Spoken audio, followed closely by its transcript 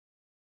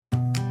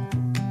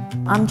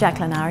I'm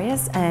Jacqueline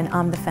Arias and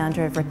I'm the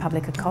founder of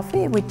Republica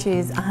coffee, which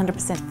is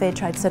 100% fair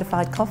trade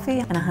certified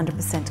coffee and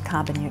 100%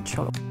 carbon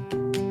neutral.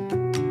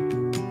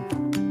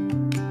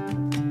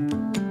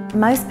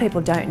 Most people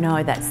don't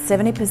know that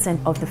 70%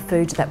 of the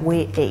foods that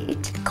we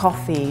eat,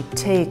 coffee,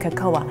 tea,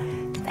 cocoa,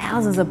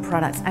 thousands of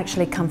products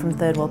actually come from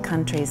third world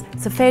countries.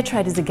 So fair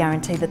trade is a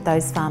guarantee that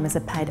those farmers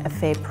are paid a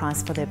fair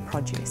price for their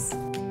produce.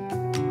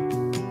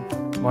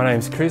 My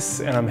name's Chris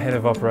and I'm Head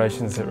of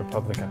Operations at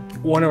Republica.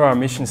 One of our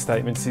mission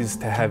statements is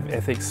to have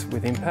ethics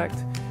with impact.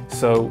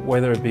 So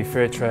whether it be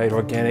fair trade,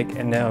 organic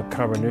and now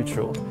carbon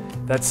neutral,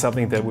 that's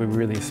something that we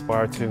really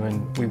aspire to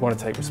and we want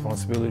to take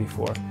responsibility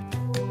for.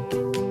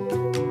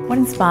 What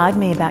inspired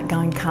me about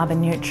going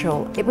carbon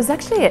neutral? It was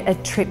actually a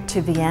trip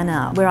to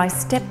Vienna where I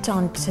stepped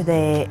onto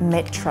their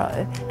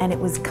metro and it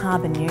was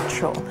carbon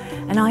neutral.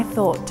 And I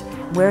thought,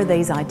 where are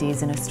these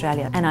ideas in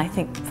Australia? And I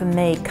think for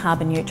me,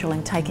 carbon neutral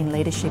and taking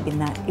leadership in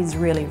that is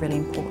really, really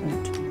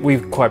important. We're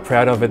quite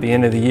proud of at the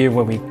end of the year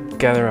when we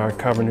gather our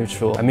carbon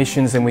neutral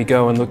emissions and we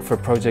go and look for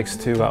projects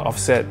to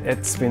offset.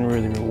 It's been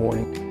really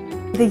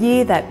rewarding. The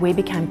year that we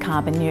became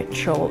carbon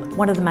neutral,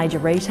 one of the major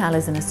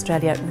retailers in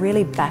Australia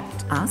really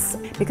backed us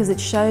because it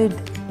showed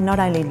not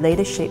only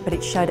leadership, but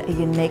it showed a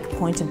unique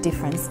point of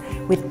difference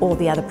with all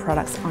the other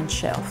products on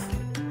shelf.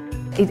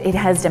 It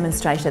has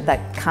demonstrated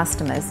that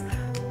customers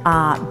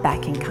are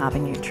backing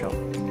carbon neutral.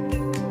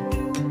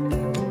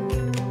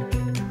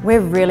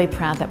 We're really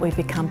proud that we've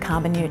become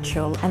carbon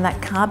neutral and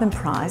that carbon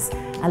price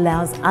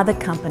allows other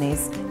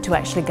companies to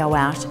actually go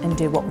out and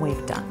do what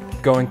we've done.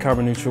 Going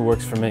carbon neutral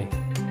works for me.